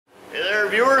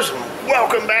viewers, and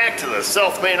welcome back to the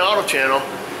South Main Auto Channel.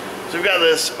 So we've got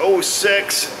this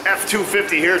 06 F250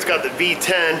 here. It's got the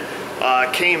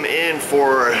V10. Came in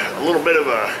for a little bit of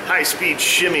a high-speed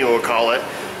shimmy, we'll call it.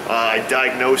 I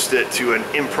diagnosed it to an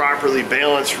improperly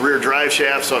balanced rear drive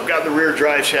shaft. So I've got the rear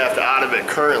drive shaft out of it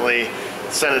currently,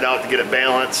 sent it out to get it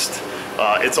balanced.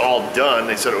 It's all done.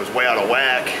 They said it was way out of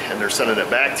whack, and they're sending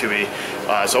it back to me.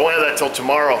 So I won't have that till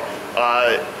tomorrow.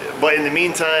 But in the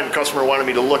meantime, the customer wanted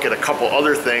me to look at a couple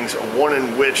other things, one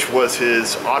in which was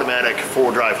his automatic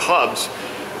four-wheel drive hubs.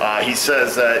 He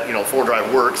says that, you know, four-wheel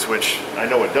drive works, which I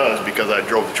know it does because I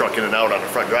drove the truck in and out on the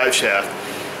front drive shaft.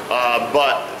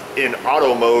 But in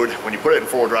auto mode, when you put it in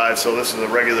four-wheel drive, so this is a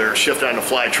regular shift on the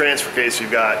fly transfer case, you've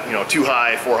got, you know, two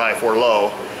high, four low.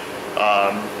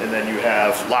 And then you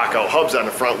have lockout hubs on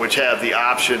the front, which have the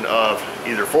option of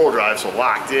either four-wheel drive, so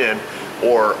locked in,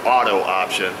 or auto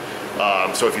option.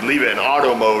 So if you leave it in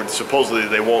auto mode, supposedly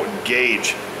they won't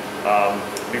engage.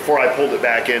 Before I pulled it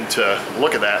back in to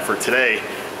look at that for today,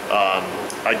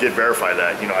 I did verify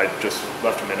that. You know, I just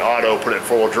left them in auto, put it in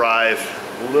four-wheel drive.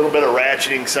 A little bit of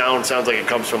ratcheting sound, sounds like it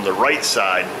comes from the right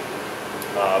side,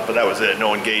 but that was it,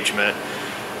 no engagement.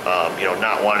 You know,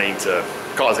 not wanting to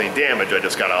cause any damage, I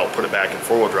just got out, put it back in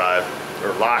four-wheel drive,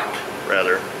 or locked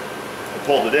rather, and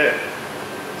pulled it in.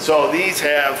 So these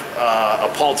have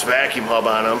a pulse vacuum hub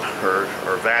on them,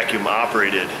 or vacuum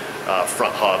operated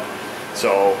front hub.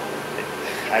 So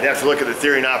I'd have to look at the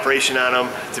theory and operation on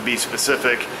them to be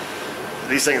specific.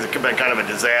 These things have been kind of a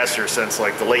disaster since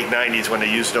like the late 90s when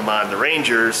they used them on the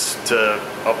Rangers to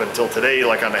up until today.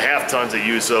 Like on the half tons, they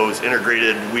use those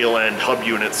integrated wheel end hub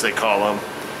units, they call them.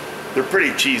 They're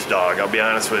pretty cheese dog, I'll be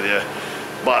honest with you.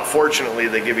 But fortunately,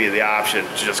 they give you the option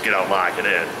to just get out and lock it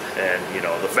in. And you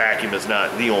know, the vacuum is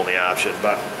not the only option.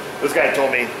 But this guy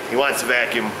told me he wants the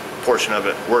vacuum portion of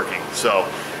it working. So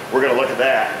we're gonna look at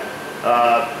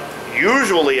that.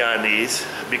 Usually on these,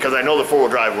 because I know the four-wheel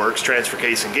drive works, transfer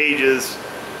case engages,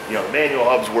 you know, the manual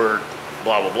hubs work,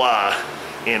 blah, blah, blah,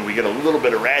 and we get a little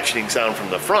bit of ratcheting sound from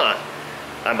the front,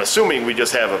 I'm assuming we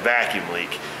just have a vacuum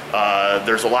leak.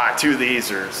 There's a lot to these.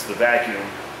 There's the vacuum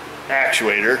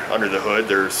actuator under the hood.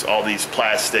 There's all these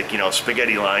plastic, you know,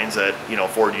 spaghetti lines that, you know,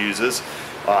 Ford uses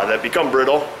that become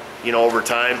brittle, you know, over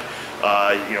time.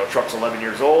 You know, truck's 11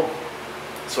 years old,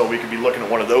 so we could be looking at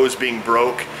one of those being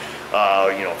broke,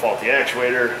 you know, faulty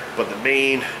actuator. But the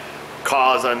main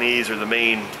cause on these, or the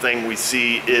main thing we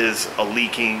see, is a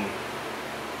leaking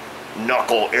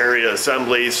knuckle area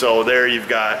assembly. So there you've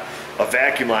got a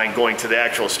vacuum line going to the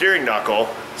actual steering knuckle.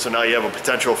 So now you have a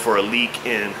potential for a leak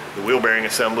in the wheel bearing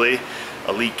assembly,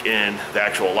 a leak in the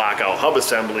actual lockout hub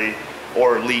assembly,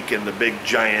 or a leak in the big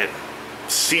giant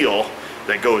seal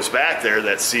that goes back there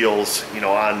that seals, you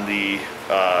know, on the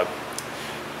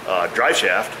drive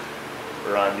shaft,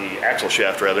 or on the axle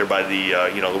shaft rather, by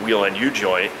the you know, the wheel end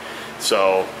U-joint.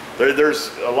 So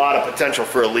there's a lot of potential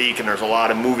for a leak, and there's a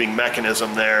lot of moving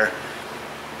mechanism there.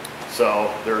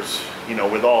 So there's, you know,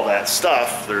 with all that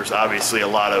stuff, there's obviously a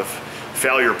lot of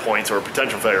failure points, or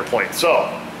potential failure points. So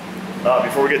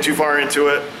before we get too far into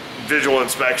it, visual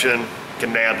inspection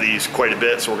can nab these quite a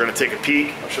bit. So we're going to take a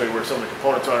peek. I'll show you where some of the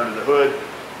components are under the hood.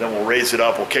 Then we'll raise it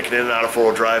up. We'll kick it in and out of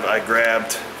four-wheel drive. I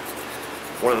grabbed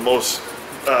one of the most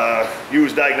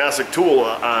used diagnostic tool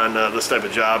on this type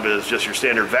of job is just your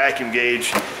standard vacuum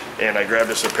gauge, and I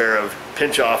grabbed us a pair of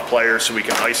pinch-off pliers so we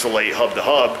can isolate hub to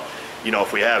hub, you know,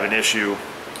 if we have an issue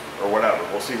or whatever.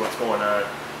 We'll see what's going on.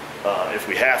 If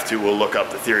we have to, we'll look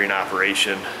up the theory and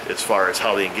operation as far as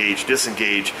how they engage,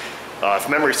 disengage. If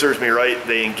memory serves me right,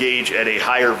 they engage at a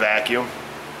higher vacuum.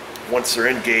 Once they're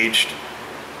engaged,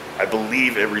 I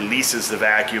believe it releases the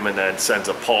vacuum and then sends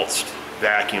a pulsed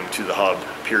vacuum to the hub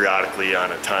periodically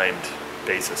on a timed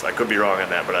basis. I could be wrong on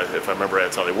that, but if I remember,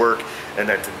 that's how they work. And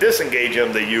then to disengage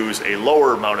them, they use a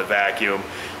lower mounted vacuum,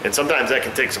 and sometimes that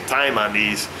can take some time on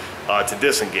these to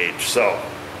disengage. So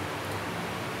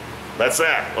that's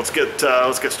that. Let's get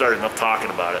started. Enough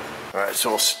talking about it. All right, so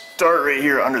we'll start right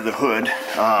here under the hood.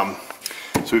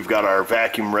 So we've got our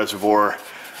vacuum reservoir.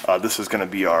 This is going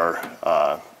to be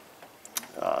our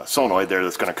solenoid there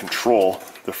that's going to control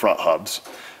the front hubs.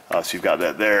 So you've got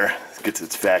that there. It gets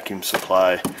its vacuum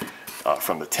supply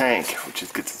from the tank, which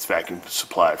gets its vacuum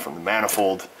supply from the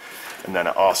manifold, and then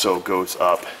it also goes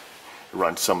up,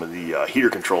 runs some of the heater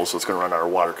controls. So it's going to run our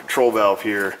water control valve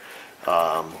here.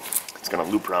 It's going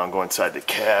to loop around, go inside the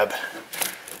cab,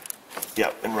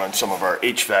 yep, and run some of our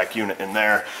HVAC unit in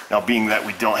there. Now, being that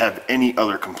we don't have any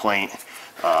other complaint,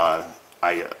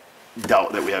 I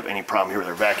doubt that we have any problem here with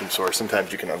our vacuum source.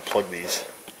 Sometimes you can unplug these,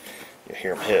 you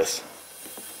hear them hiss.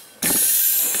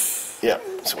 Yeah,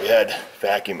 so we had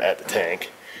vacuum at the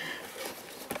tank.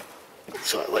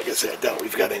 So like I said, I doubt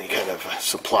we've got any kind of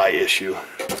supply issue.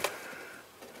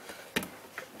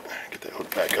 Get that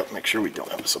hook back up, make sure we don't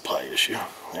have a supply issue.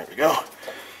 There we go.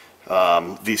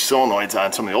 These solenoids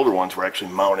on some of the older ones were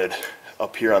actually mounted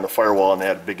up here on the firewall, and they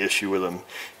had a big issue with them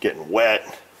getting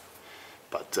wet.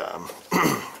 But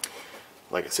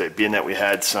like I said, being that we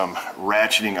had some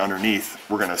ratcheting underneath,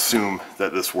 we're going to assume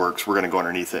that this works. We're going to go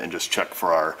underneath it and just check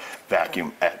for our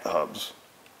vacuum at the hubs.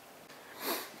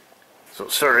 So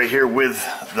start right here with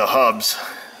the hubs.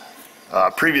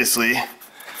 Previously,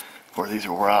 where these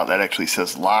were out, that actually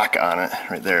says lock on it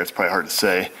right there. It's probably hard to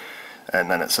say.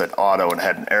 And then it said auto and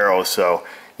had an arrow, so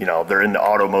you know they're in the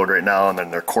auto mode right now, and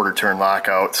then they're quarter turn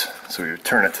lockouts. So we would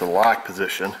turn it to the lock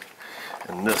position,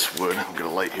 and this would, I'm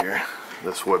gonna light here,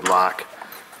 this would lock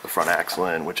the front axle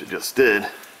in, which it just did.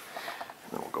 And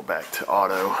then we'll go back to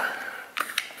auto,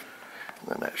 and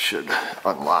then that should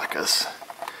unlock us.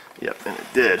 Yep, and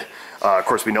it did. Of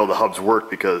course, we know the hubs work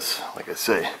because, like I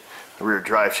say, the rear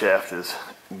drive shaft is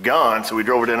gone, so we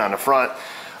drove it in on the front.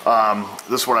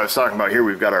 This is what I was talking about here.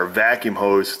 We've got our vacuum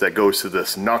hose that goes to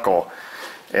this knuckle,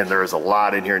 and there's a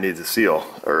lot in here needs a seal,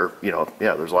 or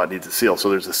there's a lot needs a seal. So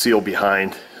there's a seal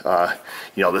behind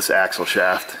this axle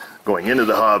shaft going into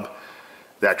the hub,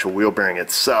 the actual wheel bearing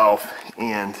itself,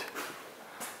 and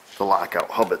the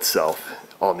lockout hub itself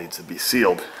all needs to be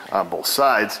sealed on both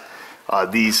sides.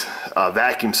 These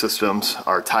vacuum systems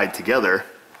are tied together,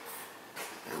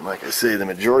 and like I say, the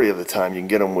majority of the time you can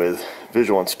get them with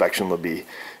visual inspection. They'll be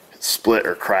split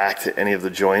or cracked at any of the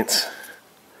joints,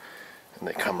 and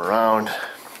they come around,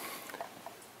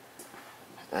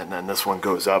 and then this one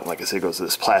goes up, like I said, goes to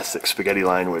this plastic spaghetti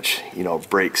line, which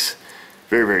breaks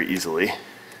very, very easily,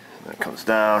 and then it comes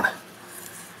down,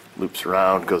 loops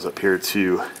around, goes up here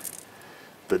to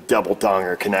the double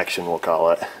donger connection, we'll call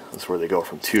it. That's where they go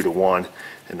from 2 to 1,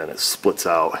 and then it splits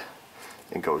out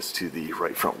and goes to the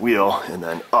right front wheel, and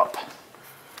then up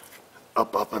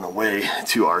and away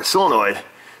to our solenoid.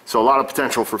 So a lot of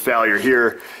potential for failure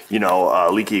here.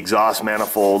 Leaky exhaust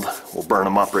manifold, we'll burn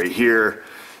them up right here.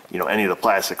 Any of the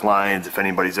plastic lines, if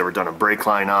anybody's ever done a brake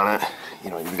line on it,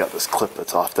 you've got this clip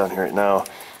that's off down here right now.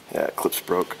 Yeah, clip's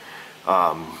broke.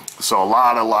 So a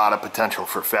lot of potential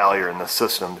for failure in this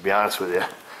system, to be honest with you.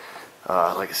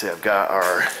 Like I said, I've got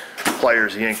our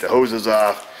pliers to yank the hoses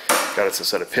off, got us a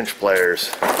set of pinch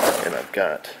pliers, and I've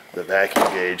got the vacuum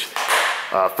gauge.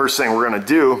 First thing we're going to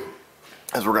do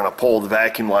is we're going to pull the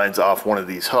vacuum lines off one of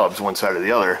these hubs, one side or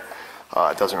the other.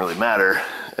 It doesn't really matter.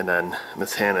 And then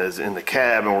Miss Hannah is in the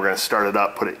cab, and we're going to start it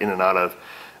up, put it in and out of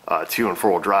 2- and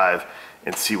 4-wheel drive,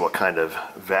 and see what kind of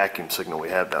vacuum signal we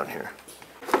have down here.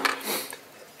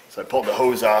 So I pulled the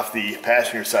hose off the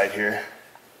passenger side here.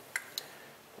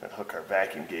 I'm going to hook our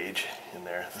vacuum gauge in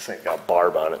there. This thing got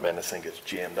barb on it, man. This thing gets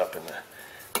jammed up in the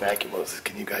vacuum hoses.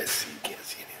 Can you guys see? You can't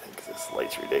see anything because this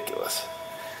light's ridiculous.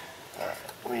 All right,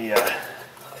 let me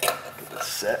get this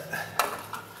set.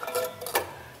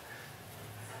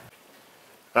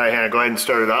 All right, Hannah, go ahead and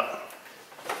start it up.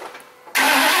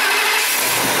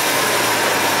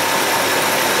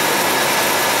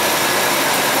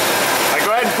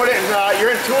 Go ahead and put it in,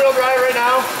 you're in 2-wheel drive right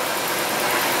now?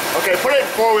 Okay, put it in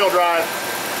 4-wheel drive.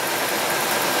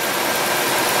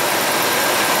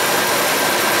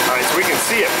 Alright, so we can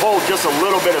see it pulled just a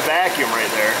little bit of vacuum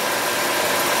right there.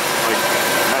 Like,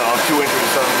 I don't know, 2 inches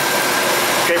or something.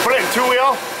 Okay, put it in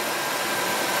 2-wheel.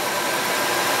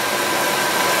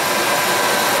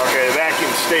 Okay, the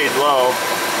vacuum stayed low.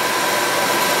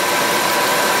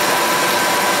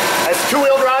 That's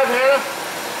 2-wheel drive, Hannah?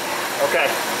 Okay.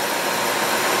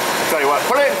 Tell you what,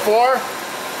 put it in 4.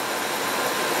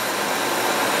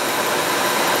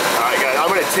 Alright guys, I'm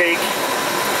gonna take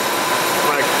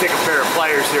a pair of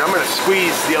pliers here. I'm gonna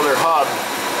squeeze the other hub.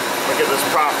 I'm gonna get this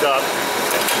propped up.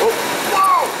 Oh,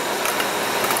 whoa!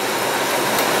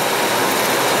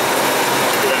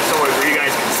 Get that somewhere where you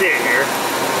guys can see it here.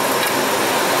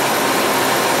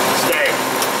 Stay.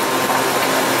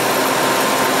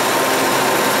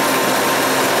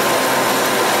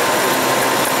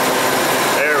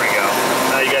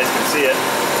 See it.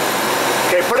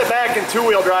 Okay, put it back in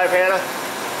 2-wheel drive, Hannah.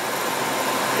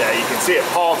 Yeah, you can see it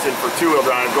halted for 2-wheel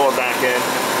drive going back in.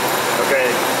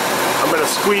 Okay, I'm going to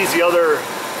squeeze the other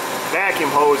vacuum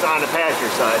hose on the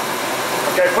passenger side.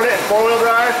 Okay, put it in 4-wheel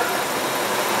drive.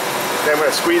 Okay, I'm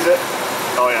going to squeeze it.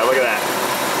 Oh yeah, look at that.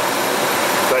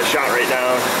 So that shot right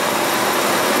down.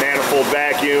 Manifold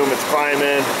vacuum, it's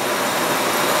climbing.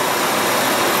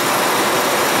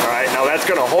 Alright, now that's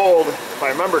going to hold. If I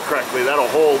remember correctly, that'll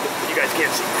hold. You guys can't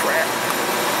see crap.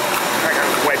 I got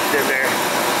it wedged in there.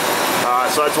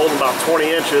 So that's holding about 20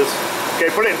 inches. Okay,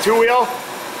 put it in 2-wheel.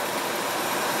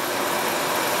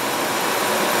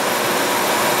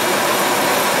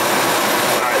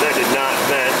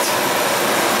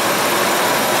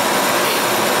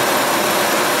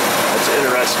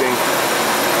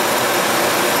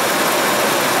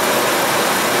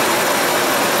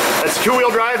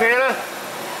 two-wheel drive, Hannah?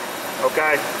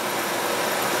 Okay.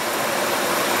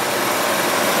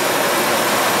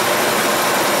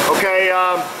 Okay,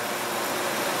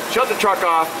 shut the truck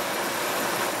off.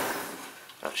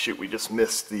 Oh, shoot, we just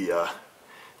missed the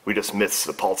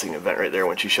pulsing event right there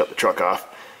when she shut the truck off.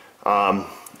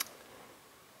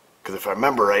 Because if I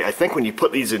remember right, I think when you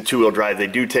put these in two-wheel drive, they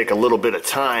do take a little bit of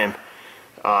time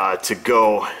to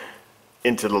go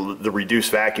into the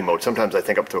reduced vacuum mode. Sometimes I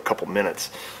think up to a couple minutes.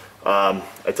 I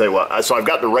tell you what, so I've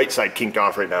got the right side kinked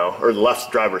off right now, or the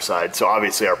left driver's side, so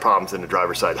obviously our problem's in the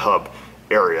driver's side hub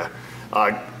area.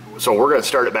 So we're going to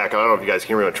start it back up. I don't know if you guys can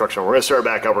hear me on the truck show. We're going to start it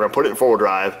back up. We're going to put it in four-wheel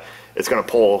drive. It's going to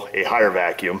pull a higher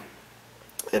vacuum,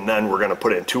 and then we're going to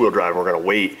put it in two-wheel drive. We're going to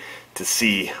wait to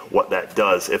see what that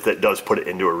does, if that does put it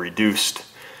into a reduced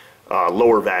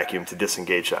lower vacuum to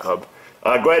disengage that hub.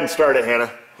 Go ahead and start it, Hannah,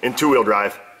 in two-wheel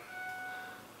drive.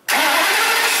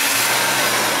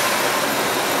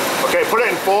 Okay, put it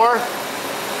in four. All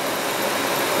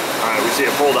right, we see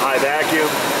it pull the high vacuum.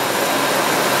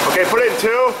 Okay, put it in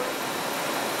two.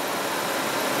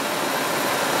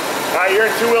 All right, you're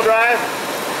in two-wheel drive.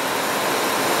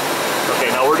 Okay,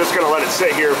 now we're just going to let it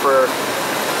sit here for a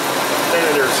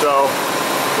minute or so.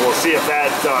 We'll see if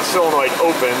that solenoid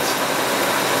opens.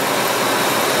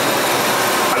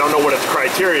 I don't know what its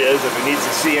criteria is, if it needs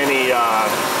to see any,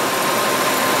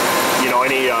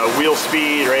 any wheel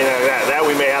speed or anything like that. That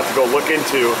we may have to go look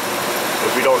into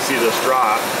if we don't see this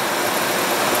drop.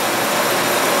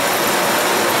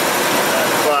 That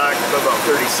clock, about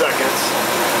 30 seconds.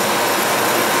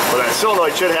 But that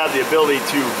solenoid should have the ability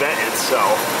to vent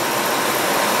itself.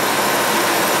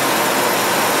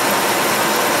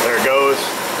 There it goes.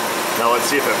 Now let's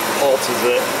see if it pulses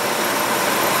it.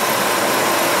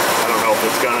 I don't know if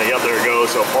it's gonna, yep, there it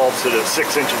goes. So it pulses it at 6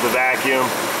 inches of vacuum.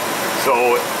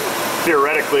 So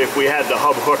theoretically, if we had the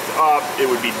hub hooked up, it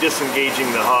would be disengaging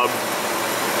the hub.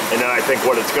 And then I think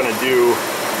what it's gonna do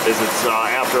is it's,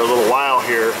 after a little while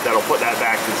here, that'll put that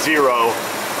back to zero.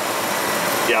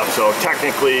 Yeah, so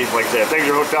technically, like I said, if things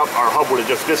are hooked up, our hub would have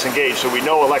just disengaged. So we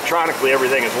know electronically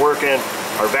everything is working,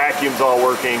 our vacuum's all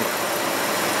working.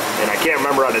 And I can't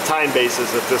remember on a time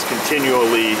basis if this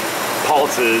continually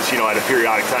pulses, at a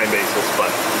periodic time basis, but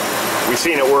we've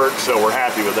seen it work, so we're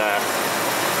happy with that.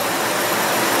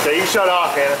 Okay, you shut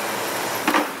off, Hannah.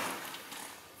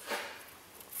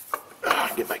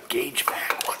 Get my gauge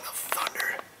back. What the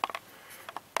thunder?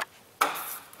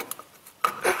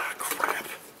 Crap.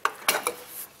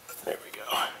 There we go.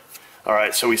 All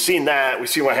right, so we've seen that. We've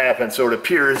seen what happened. So it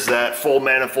appears that full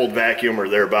manifold vacuum or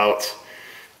thereabouts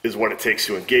is what it takes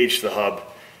to engage the hub,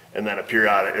 and then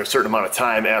a certain amount of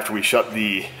time after we shut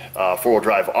the four-wheel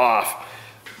drive off,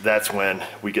 that's when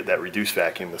we get that reduced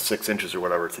vacuum, the 6 inches or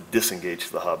whatever, to disengage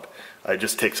the hub. It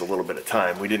just takes a little bit of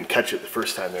time. We didn't catch it the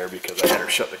first time there because I had her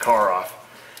shut the car off.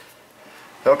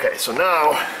 Okay, so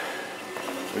now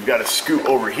we've got to scoot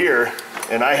over here,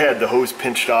 and I had the hose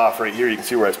pinched off right here. You can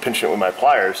see where I was pinching it with my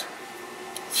pliers.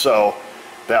 So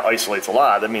that isolates a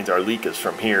lot. That means our leak is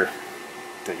from here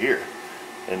to here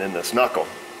and in this knuckle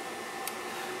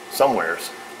somewheres.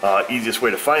 Easiest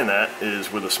way to find that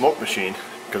is with a smoke machine,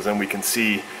 because then we can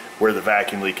see where the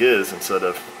vacuum leak is instead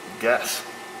of guess.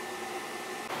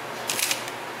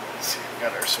 Let's see, we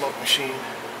got our smoke machine.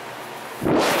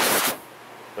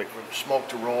 Wait for the smoke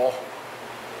to roll,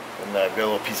 and I've got a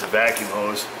little piece of vacuum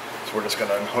hose, so we're just going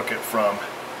to unhook it from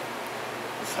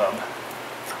this hub.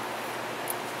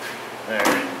 There.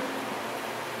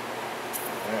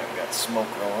 Alright, we got smoke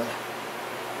rolling.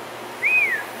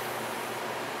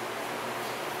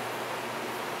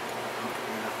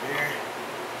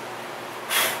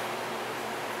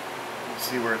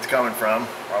 See where it's coming from,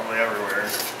 probably everywhere.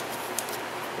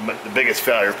 But the biggest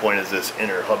failure point is this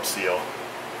inner hub seal,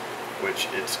 which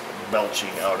it's belching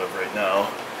out of right now.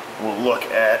 We'll look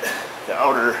at the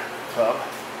outer hub,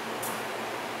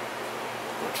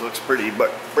 which looks pretty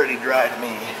dry to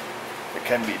me. It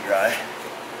can be dry.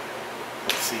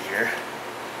 Let's see here.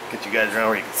 Get you guys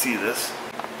around where you can see this.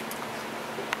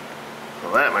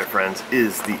 Well, that, my friends,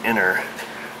 is the inner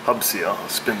hub seal. I'll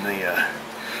spin the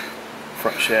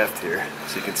front shaft here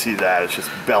so you can see that it's just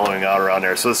bellowing out around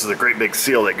there. So this is a great big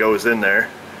seal that goes in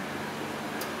there,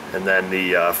 and then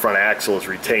the front axle is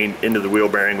retained into the wheel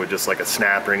bearing with just like a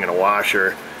snap ring and a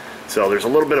washer. So there's a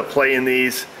little bit of play in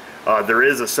these. There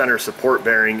is a center support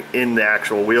bearing in the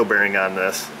actual wheel bearing on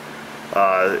this,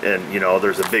 and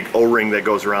there's a big O-ring that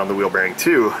goes around the wheel bearing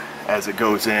too as it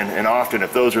goes in, and often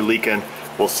if those are leaking,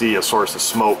 we'll see a source of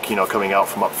smoke coming out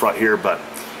from up front here. But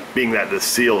being that this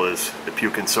seal is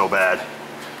puking so bad,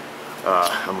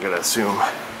 I'm gonna assume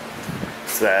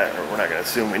it's that, or we're not gonna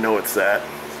assume, we know it's that.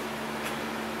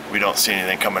 we don't see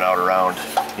anything coming out around,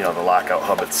 you know, the lockout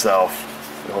hub itself.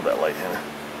 Hold that light in.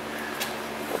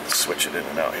 We'll just switch it in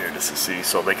and out here just to see.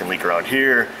 So they can leak around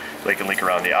here, they can leak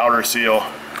around the outer seal,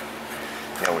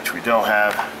 you know, which we don't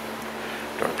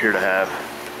appear to have.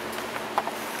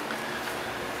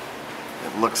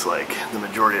 It looks like the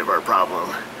majority of our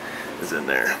problem is in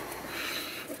there.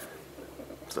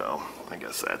 So I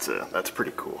guess that's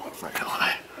pretty cool, not gonna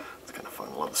lie. It's kind of fun.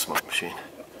 I love the smoke machine.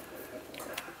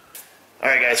 All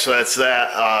right, guys, so that's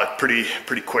that.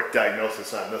 Pretty quick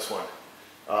diagnosis on this one.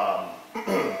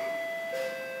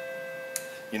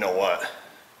 You know what?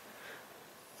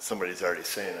 Somebody's already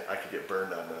saying it. I could get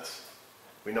burned on this.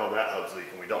 We know that hub's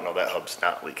leaking. We don't know that hub's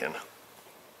not leaking.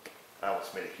 I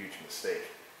almost made a huge mistake.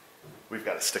 We've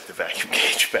got to stick the vacuum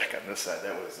gauge back on this side.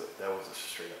 That was a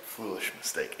straight up foolish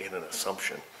mistake and an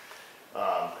assumption.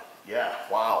 Yeah,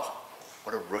 wow,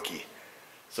 what a rookie.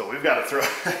 So we've got to throw,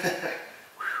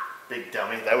 big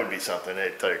dummy, that would be something.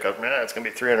 They tell your customer, nah, it's gonna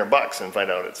be $300 and find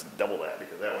out it's double that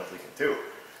because that one's leaking too.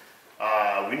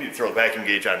 We need to throw the vacuum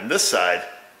gauge on this side,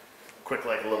 quick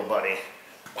like a little bunny.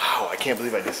 Wow, I can't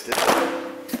believe I just did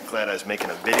that. Glad I was making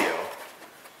a video.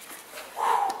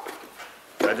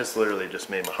 I just literally just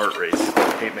made my heart race.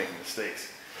 I hate making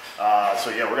mistakes.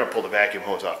 So yeah, we're gonna pull the vacuum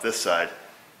hose off this side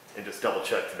and just double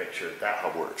check to make sure that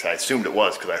hub works. I assumed it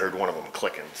was because I heard one of them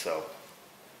clicking. So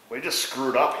we just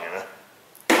screwed up, Hannah.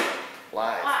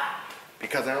 Live.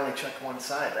 Because I only checked one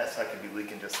side. That side could be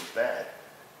leaking just as bad.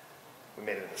 We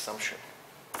made an assumption.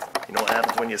 You know what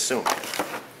happens when you assume? So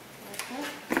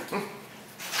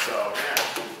yeah,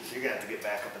 so you're gonna have to get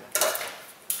back up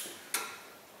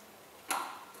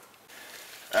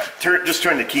and just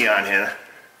turn the key on, Hannah.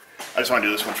 I just want to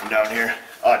do this one from down here.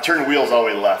 Turn the wheels all the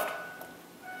way to the left.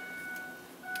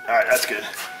 All right, that's good.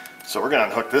 So we're gonna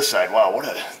unhook this side. Wow,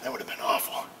 that would have been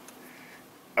awful.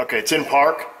 Okay, it's in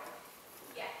park.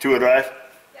 Yeah. Two-wheel drive.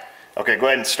 Yeah. Okay, go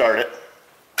ahead and start it.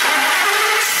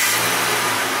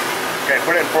 Okay,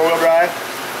 put it in four-wheel drive.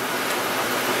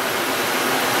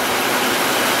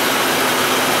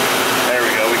 There we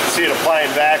go. We can see it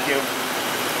applying vacuum.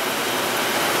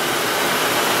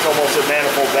 It's almost a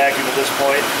manifold vacuum at this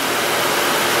point.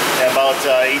 At about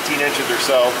 18 inches or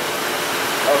so.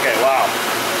 Okay, wow.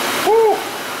 Woo!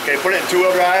 Okay, put it in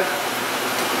two-wheel drive.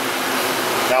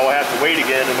 Now we'll have to wait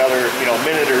again another,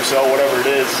 minute or so, whatever it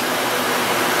is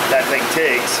that thing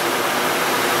takes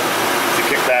to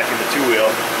kick back into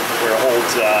two-wheel, where it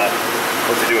holds,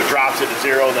 what to do, it drops it to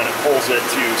 0, then it pulls it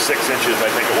to 6 inches, I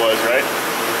think it was, right?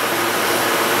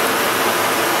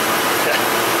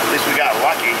 At least we got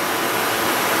lucky.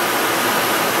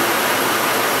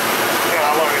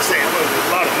 How long I say? It was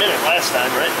about a minute last time,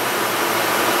 right?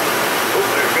 Oh,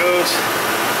 there it goes.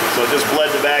 So it just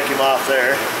bled the vacuum off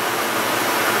there.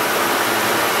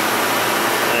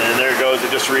 And there it goes.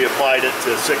 It just reapplied it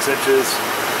to 6 inches,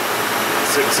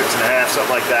 6.5,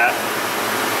 something like that.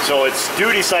 So it's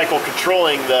duty cycle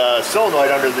controlling the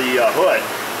solenoid under the hood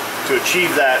to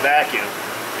achieve that vacuum.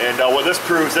 And what this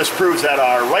proves that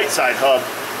our right side hub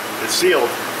is sealed,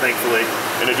 thankfully,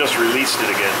 and it just released it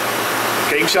again.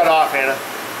 Okay, you can shut off, Hannah.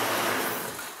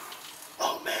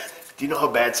 Oh man, do you know how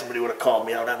bad somebody would have called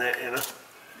me out on that, Hannah?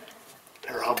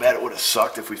 Or how bad it would have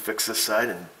sucked if we fixed this side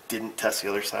and didn't test the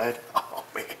other side? Oh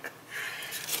man,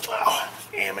 wow,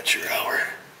 amateur hour.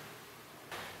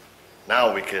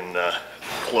 Now we can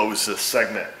close this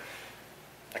segment.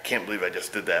 I can't believe I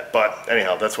just did that, but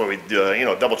anyhow, that's why we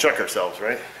double check ourselves,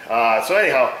 right? So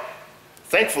anyhow,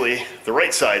 thankfully the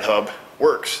right side hub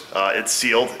works. It's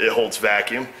sealed, it holds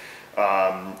vacuum.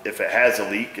 If it has a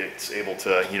leak, it's able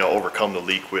to, overcome the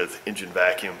leak with engine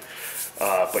vacuum.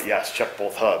 But yes, check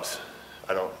both hubs.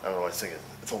 I don't know what I was thinking.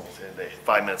 It's almost the end of the day.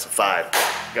 5 minutes of 5.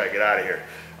 Gotta get out of here.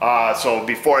 So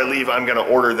before I leave, I'm gonna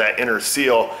order that inner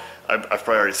seal. I've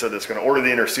probably already said this, gonna order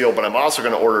the inner seal, but I'm also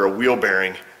gonna order a wheel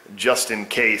bearing just in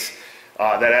case.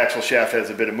 That axle shaft has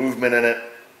a bit of movement in it.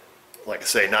 Like I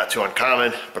say, not too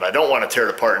uncommon, but I don't want to tear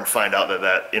it apart and find out that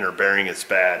that inner bearing is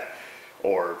bad,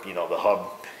 or, the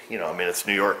hub. It's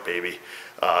New York, baby.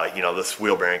 This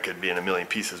wheel bearing could be in a million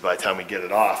pieces by the time we get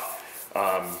it off.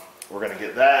 We're gonna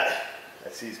get that. I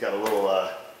see he's got a little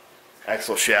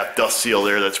axle shaft dust seal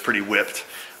there that's pretty whipped.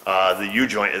 The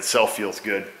U-joint itself feels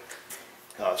good.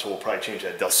 So we'll probably change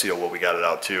that dust seal while we got it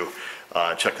out too.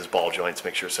 Check his ball joints,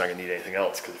 make sure it's not gonna need anything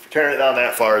else. Because if you're tearing it down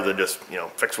that far, then just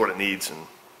fix what it needs and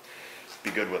be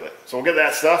good with it. So we'll get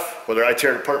that stuff, whether I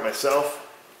tear it apart myself.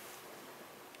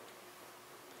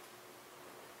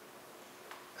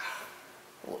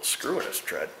 A little screw in its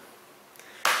tread.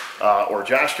 Or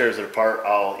Josh tears it apart.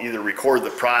 I'll either record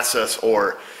the process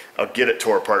or I'll get it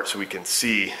tore apart so we can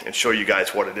see and show you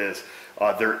guys what it is.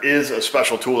 There is a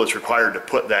special tool that's required to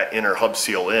put that inner hub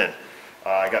seal in.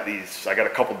 I got a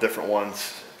couple different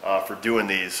ones for doing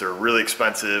these. They're really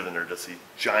expensive, and they're just these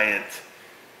giant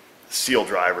seal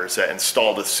drivers that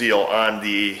install the seal on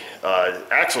the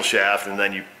axle shaft, and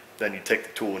then you take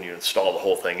the tool and you install the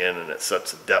whole thing in, and it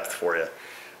sets the depth for you.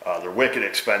 They're wicked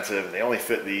expensive, and they only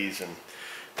fit these,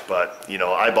 but you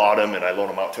know, I bought them and I loan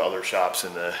them out to other shops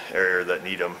in the area that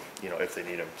need them, you know, if they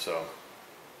need them. So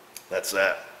that's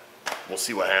that. We'll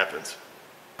see what happens.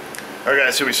 All right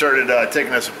guys, so we started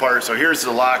taking this apart. So here's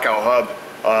the lockout hub.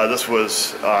 This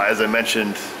was, as I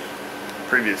mentioned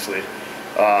previously,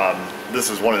 this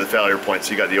is one of the failure points.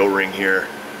 You got the O-ring here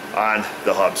on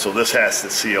the hub. So this has to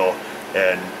seal,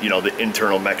 and you know, the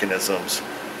internal mechanisms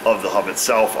of the hub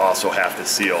itself also have to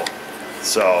seal.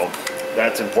 So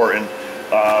that's important.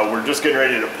 We're just getting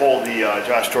ready to pull the,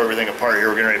 Josh tore everything apart here.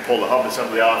 We're getting ready to pull the hub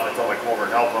assembly off. I thought I'd come over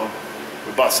and help him.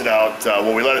 We busted out,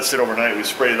 when we let it sit overnight, we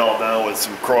sprayed it all down with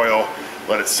some Croyle,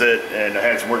 let it sit, and I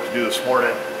had some work to do this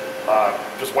morning.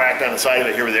 Just whacked on the side of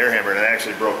it here with the air hammer, and it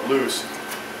actually broke loose.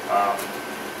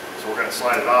 So we're gonna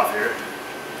slide it off here.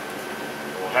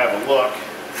 We'll have a look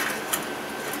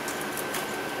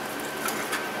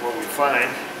what we find.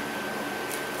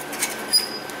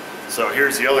 So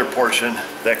here's the other portion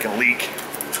that can leak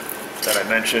that I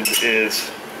mentioned is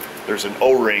there's an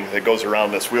O-ring that goes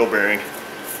around this wheel bearing.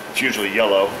 It's usually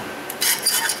yellow.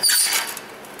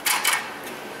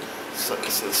 Set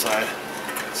this to the side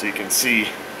so you can see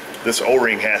this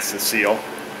O-ring has to seal.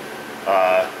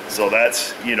 So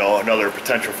that's, you know, another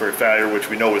potential for a failure, which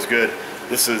we know is good.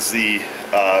 This is the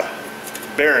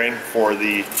bearing for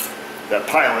that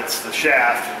pilots the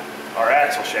shaft, our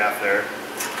axle shaft there.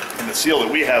 And the seal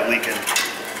that we have leaking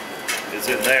is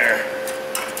in there.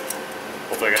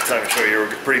 Hopefully I got time to show you.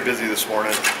 We're pretty busy this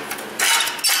morning.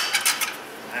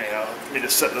 Anyhow, let me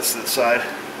just set this to the side.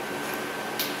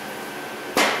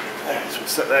 So we'll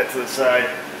set that to the side.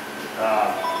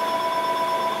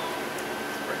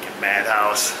 Freaking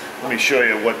madhouse. Let me show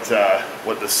you what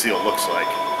the seal looks like.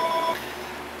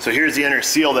 So here's the inner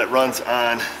seal that runs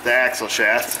on the axle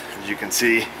shaft, as you can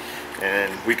see,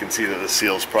 and we can see that the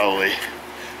seal is probably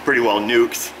pretty well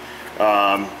nuked.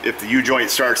 If the U-joint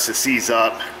starts to seize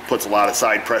up, puts a lot of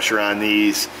side pressure on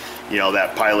these, you know,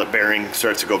 that pilot bearing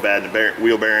starts to go bad in the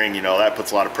wheel bearing, you know, that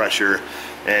puts a lot of pressure,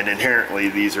 and inherently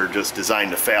these are just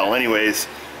designed to fail anyways,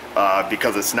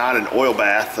 because it's not an oil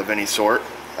bath of any sort.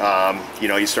 You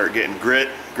know, you start getting grit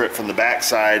from the back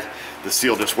side, the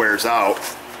seal just wears out.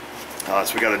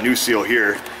 So we got a new seal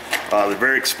here. They're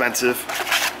very expensive.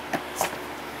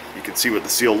 You can see what the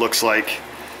seal looks like.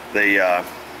 They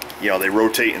you know, they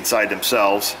rotate inside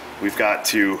themselves. We've got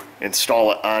to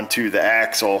install it onto the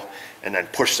axle and then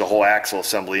push the whole axle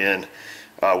assembly in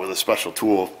with a special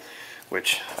tool,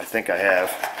 which I think I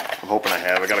have. I'm hoping I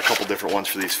have. I got a couple different ones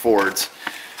for these Fords.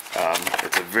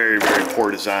 It's a very, very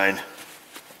poor design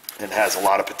and has a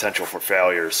lot of potential for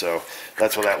failure. So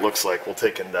that's what that looks like. We'll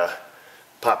take and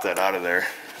pop that out of there.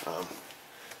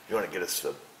 You want to get us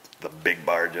the big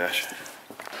bar, Josh.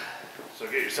 So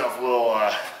get yourself a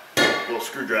little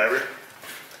screwdriver.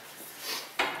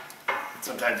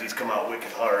 Sometimes these come out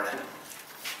wicked hard.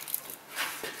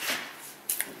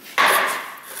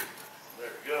 There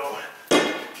we go.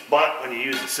 But when you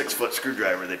use a 6-foot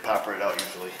screwdriver, they pop right out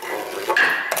usually.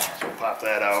 So we'll pop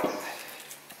that out.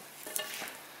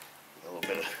 A little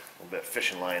bit of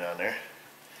fishing line on there.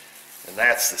 And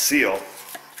that's the seal.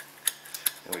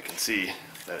 And we can see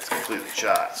that it's completely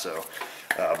shot. So,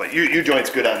 but U-joint's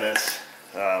good on this.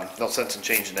 No sense in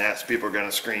changing that. So people are going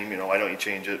to scream, you know, why don't you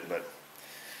change it? But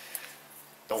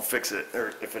don't fix it,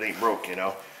 or if it ain't broke, you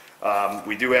know.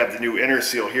 We do have the new inner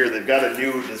seal here. They've got a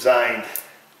new designed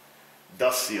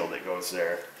dust seal that goes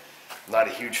there. I'm not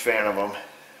a huge fan of them,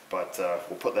 but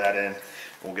we'll put that in and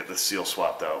we'll get this seal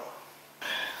swapped out.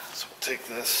 So we'll take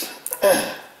this.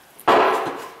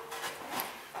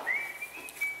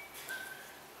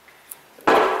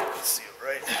 Seal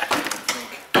right, I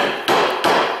think.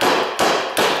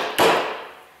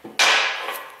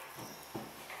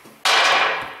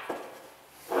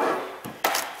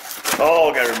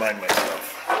 Oh, gotta remind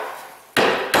myself.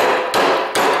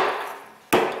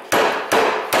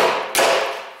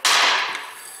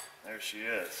 There she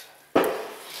is.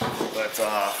 That's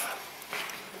off.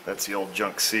 That's the old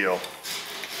junk seal.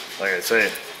 Like I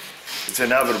say, it's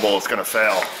inevitable it's gonna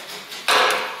fail.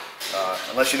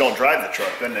 Unless you don't drive the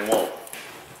truck, then they won't.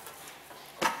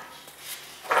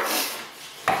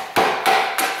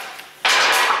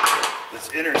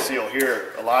 This inner seal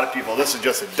here, a lot of people, this is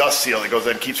just a dust seal that goes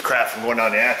in and keeps crap from going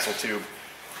down the axle tube.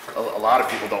 A lot of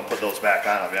people don't put those back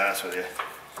on, I'll be honest with you.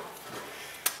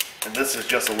 And this is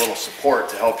just a little support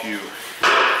to help you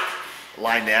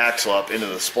line the axle up into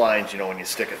the splines, you know, when you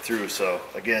stick it through. So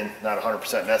again, not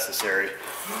 100% necessary.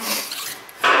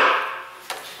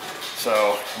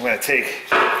 So I'm going to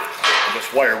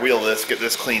just wire wheel this, get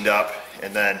this cleaned up,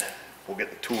 and then we'll get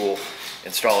the tool,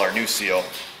 install our new seal,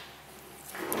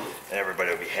 and everybody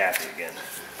will be happy again.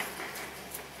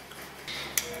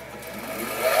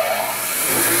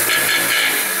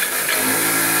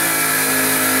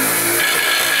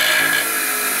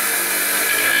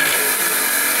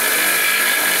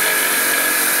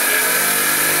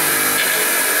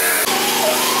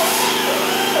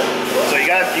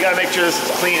 You gotta make sure this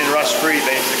is clean and rust free,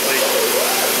 basically.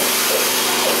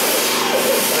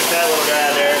 Like that little guy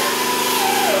there.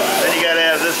 Then you gotta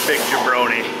have this big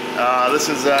jabroni. This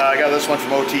is I got this one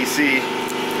from OTC.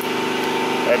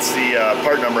 That's the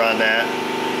part number on that.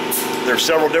 There's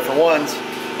several different ones.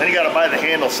 Then you gotta buy the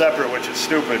handle separate, which is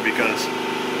stupid because,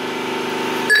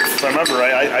 if I remember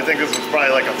right, I think this is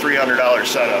probably like a $300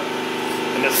 setup,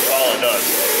 and this is all it does.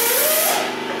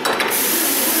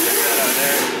 Stick that on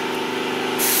there.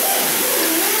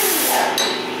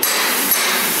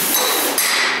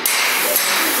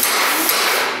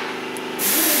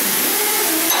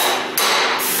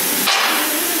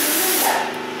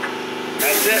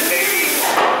 That's it, baby.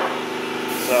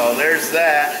 So there's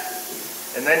that.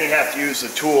 And then you have to use the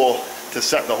tool to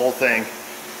set the whole thing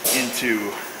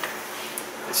into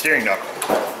the steering knuckle.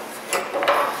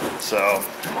 So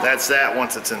that's that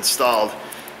once it's installed.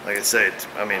 Like I say,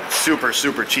 I mean, super,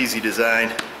 super cheesy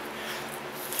design.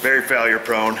 Very failure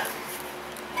prone.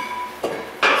 So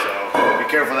be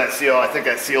careful of that seal. I think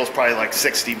that seal's probably like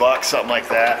 60 bucks, something like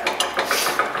that.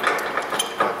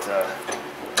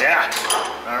 But yeah,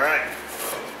 all right.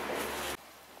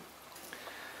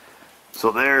 So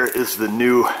there is the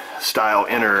new style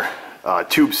inner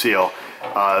tube seal.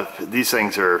 These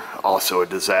things are also a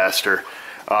disaster.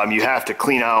 You have to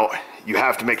clean out, you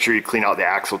have to make sure you clean out the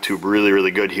axle tube really,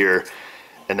 really good here.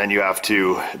 And then you have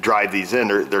to drive these in.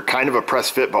 They're kind of a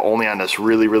press fit, but only on this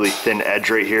really, really thin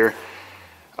edge right here.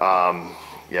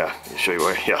 Yeah, I'll show you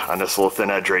where, yeah, on this little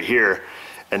thin edge right here.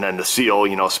 And then the seal,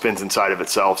 you know, spins inside of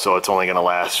itself, so it's only gonna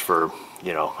last for,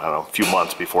 you know, I don't know, a few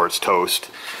months before it's toast.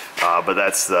 But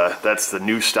that's the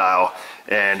new style.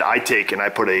 And I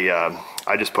put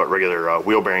I just put regular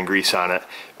wheel bearing grease on it,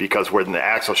 because when the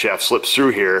axle shaft slips through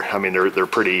here, I mean, they're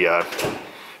pretty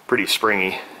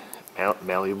springy.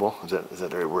 Malleable, is that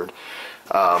the right word?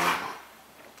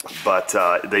 But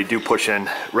they do push in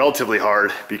relatively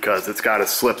hard, because it's got to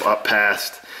slip up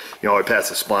past, you know, past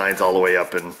the splines all the way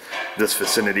up in this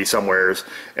vicinity somewheres,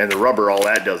 and the rubber, all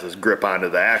that does is grip onto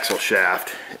the axle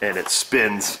shaft, and it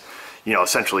spins, you know,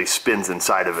 essentially spins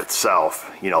inside of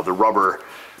itself. You know, the rubber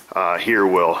here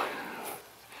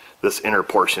this inner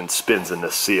portion spins in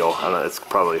this seal. I don't know, it's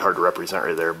probably hard to represent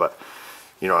right there, but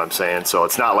you know what I'm saying? So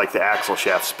it's not like the axle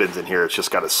shaft spins in here, it's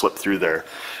just got to slip through there.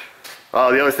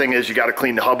 The other thing is you got to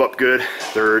clean the hub up good.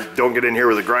 Don't get in here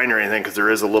with a grinder or anything, because there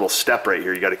is a little step right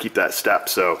here. You got to keep that step.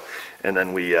 So, and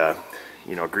then we, you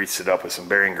know, greased it up with some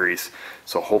bearing grease.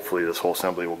 So hopefully this whole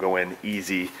assembly will go in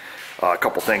easy. A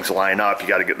couple things line up. You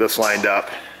got to get this lined up.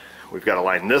 We've got to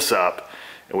line this up,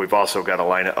 and we've also got to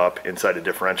line it up inside the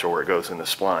differential where it goes in the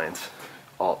splines,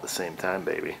 all at the same time,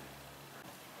 baby.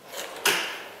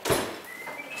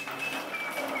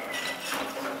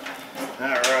 All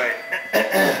right.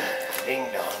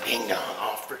 Ding dong,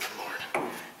 all freaking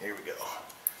morning. Here we go.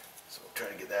 So we'll try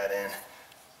to get that in.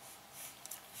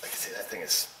 Like I say, that thing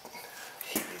is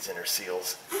heating these inner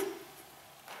seals.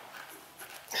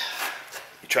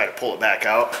 You try to pull it back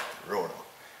out, ruin them.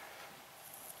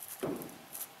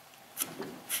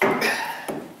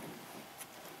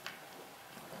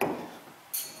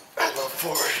 I love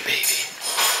Ford, baby.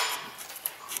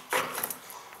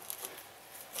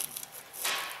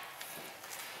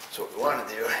 So what we want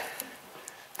to do,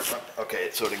 okay,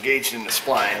 so it engaged in the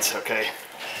splines, okay?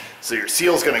 So your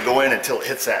seal's going to go in until it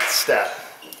hits that step.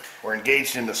 We're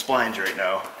engaged in the splines right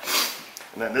now.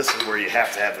 And then this is where you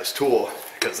have to have this tool,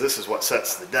 because this is what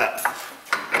sets the depth.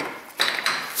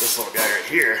 This little guy right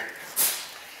here,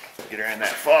 get her in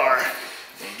that far,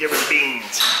 and give her the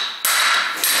beans.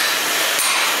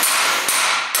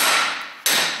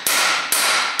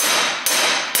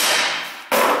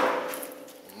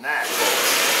 And that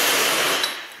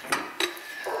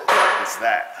is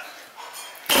that.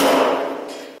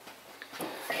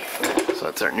 So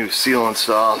that's our new seal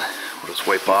installed. We'll just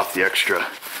wipe off the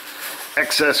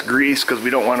excess grease, because we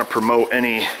don't want to promote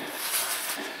any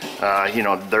you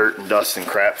know, dirt and dust and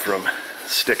crap from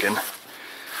sticking.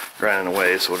 grinding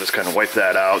away, so we'll just kind of wipe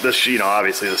that out. This, you know,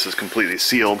 obviously this is completely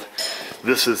sealed.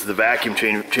 This is the vacuum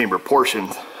chamber portion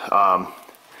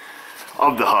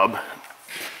of the hub.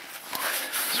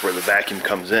 That's where the vacuum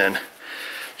comes in.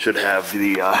 Should have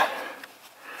the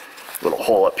little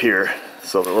hole up here.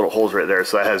 So the little hole's right there,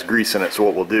 so that has grease in it. So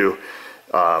what we'll do,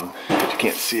 but you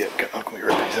can't see it, how can we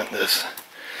represent this?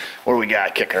 What do we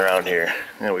got kicking around here?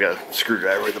 And we got a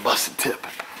screwdriver with a busted tip.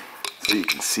 So you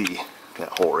can see that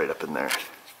hole right up in there.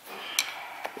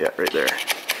 Yeah, right there.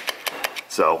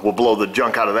 So we'll blow the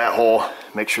junk out of that hole,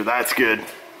 make sure that's good,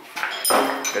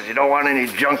 because you don't want any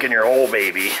junk in your hole,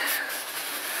 baby.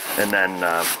 And then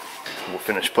we'll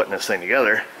finish putting this thing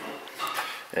together,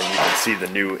 and you can see the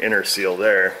new inner seal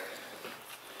there,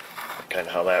 kind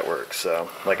of how that works. So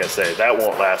like I say, that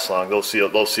won't last long. Those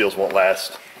seals won't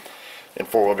last in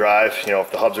four-wheel drive. You know,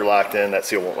 if the hubs are locked in, that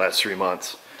seal won't last 3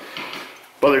 months.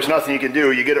 But there's nothing you can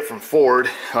do. You get it from Ford.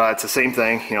 It's the same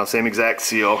thing, you know, same exact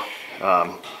seal.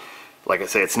 Like I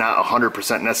say, it's not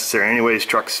 100% necessary anyways.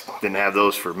 Trucks didn't have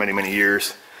those for many, many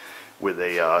years with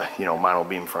a, you know, mono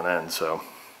beam front end. So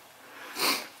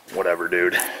whatever,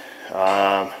 dude.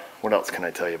 What else can I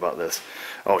tell you about this?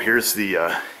 Oh, here's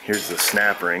the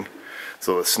snap ring.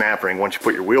 So the snap ring, once you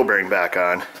put your wheel bearing back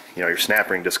on, you know, your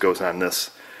snap ring just goes on this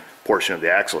portion of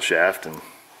the axle shaft, and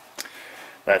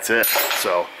that's it.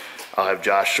 So I'll have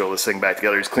Josh show this thing back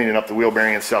together. He's cleaning up the wheel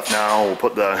bearing and stuff now. We'll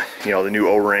put the, you know, the new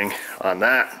O-ring on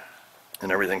that,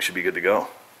 and everything should be good to go.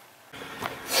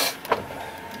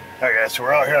 Alright guys, so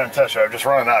we're out here on a test drive, just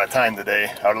running out of time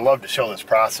today. I would love to show this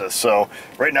process. So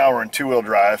right now we're in two-wheel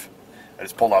drive. I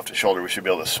just pulled off the shoulder. We should be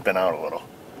able to spin out a little.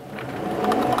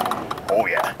 Oh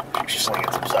yeah, she's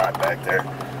slinging some sod back there.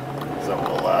 So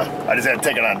we'll, I just had to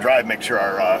take it on drive, make sure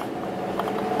our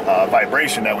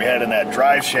vibration that we had in that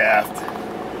drive shaft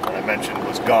that I mentioned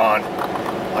was gone.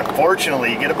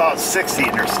 Unfortunately, you get about 60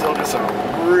 and there's still just a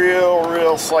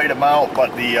real slight amount,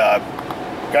 but the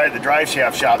guy at the drive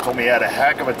shaft shop told me he had a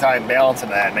heck of a time balancing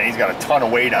that, man. He's got a ton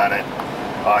of weight on it.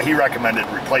 He recommended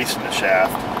replacing the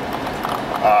shaft.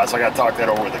 So I got to talk that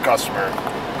over with the customer.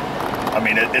 I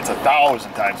mean, it's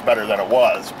 1,000 times better than it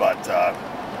was, but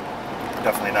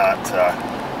definitely not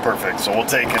perfect. So we'll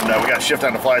take and we got to shift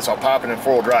on the fly, so I'll pop it in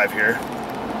four-wheel drive here.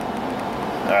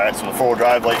 Alright, so the four-wheel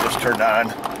drive light just turned on.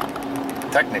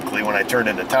 Technically, when I turned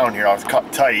into town here, I was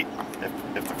cut tight.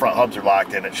 If the front hubs are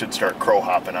locked in, it should start crow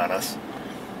hopping on us.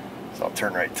 So I'll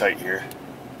turn right tight here.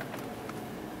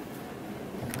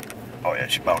 Oh yeah,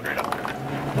 she bound right up.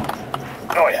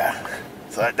 Oh yeah.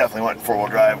 So that definitely went in four-wheel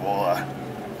drive.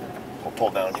 We'll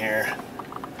pull down here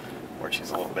where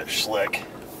she's a little bit slick.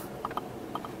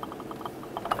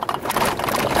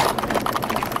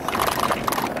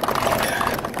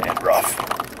 And rough.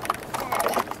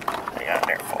 Hang on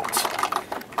there, folks.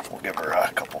 We'll give her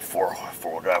a couple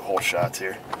four-wheel drive hole shots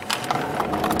here.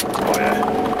 Oh yeah.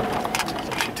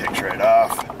 So she takes right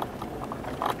off.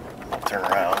 We'll turn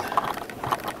around.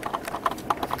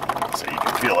 So you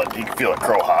can feel it. You can feel it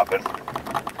crow hopping.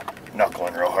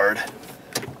 Knuckling real hard.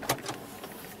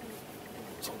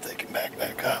 So I'll take it back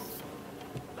up.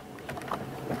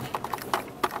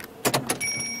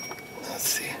 Let's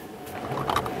see.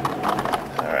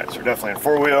 Alright, so we're definitely in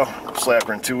four-wheel. We'll slap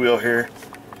her in two-wheel here.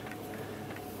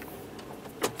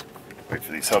 Wait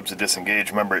for these hubs to disengage.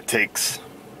 Remember, it takes,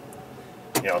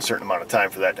 you know, a certain amount of time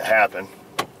for that to happen.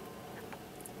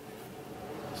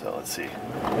 So let's see.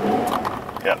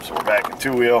 Yep, so we're back in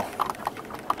two-wheel.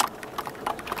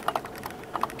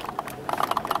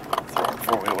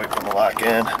 Four-wheel, wait for them to lock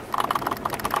in.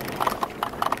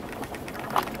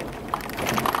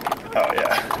 Oh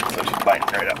yeah, so she's biting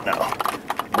right up now.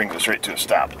 Brings us right to a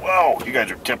stop. Whoa, you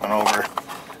guys are tipping over.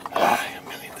 I have a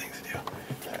million things to do.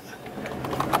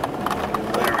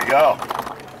 There we go.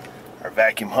 Our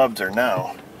vacuum hubs are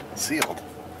now sealed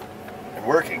and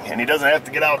working, and he doesn't have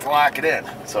to get out to lock it in.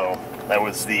 So that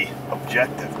was the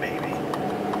objective, baby.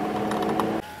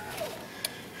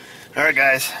 Alright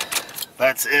guys,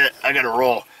 that's it. I gotta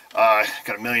roll.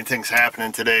 Got a million things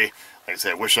happening today. Like I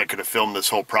said, I wish I could have filmed this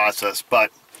whole process,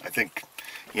 but I think,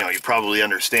 you know, you probably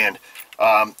understand.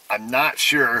 I'm not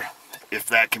sure if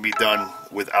that can be done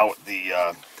without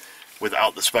the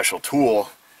special tool,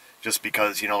 just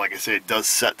because, you know, like I said, it does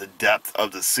set the depth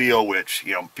of the seal, which,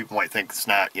 you know, people might think it's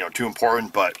not, you know, too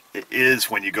important, but it is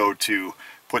when you go to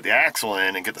put the axle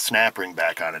in and get the snap ring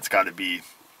back on. It's got to be,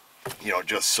 you know,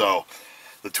 just so.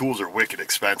 The tools are wicked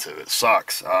expensive. It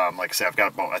sucks. Like I said, I've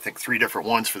got about, I think, 3 different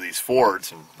ones for these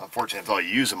Fords, and unfortunately that's all you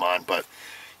use them on, but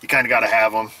you kind of got to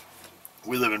have them.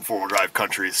 We live in four-wheel drive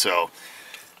country, so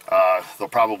they'll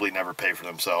probably never pay for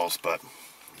themselves, but,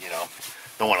 you know,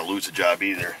 don't want to lose a job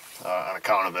either on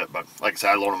account of it. But like I said,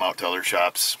 I loan them out to other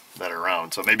shops that are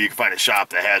around. So maybe you can find a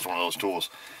shop that has one of those tools.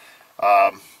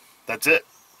 That's it.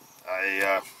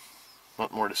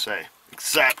 What more to say?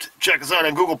 Except check us out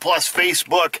on Google+,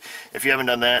 Facebook. If you haven't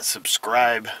done that,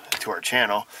 subscribe to our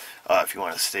channel if you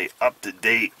want to stay up to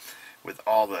date with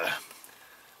all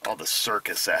the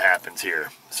circus that happens here.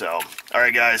 So, all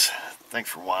right, guys, thanks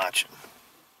for watching.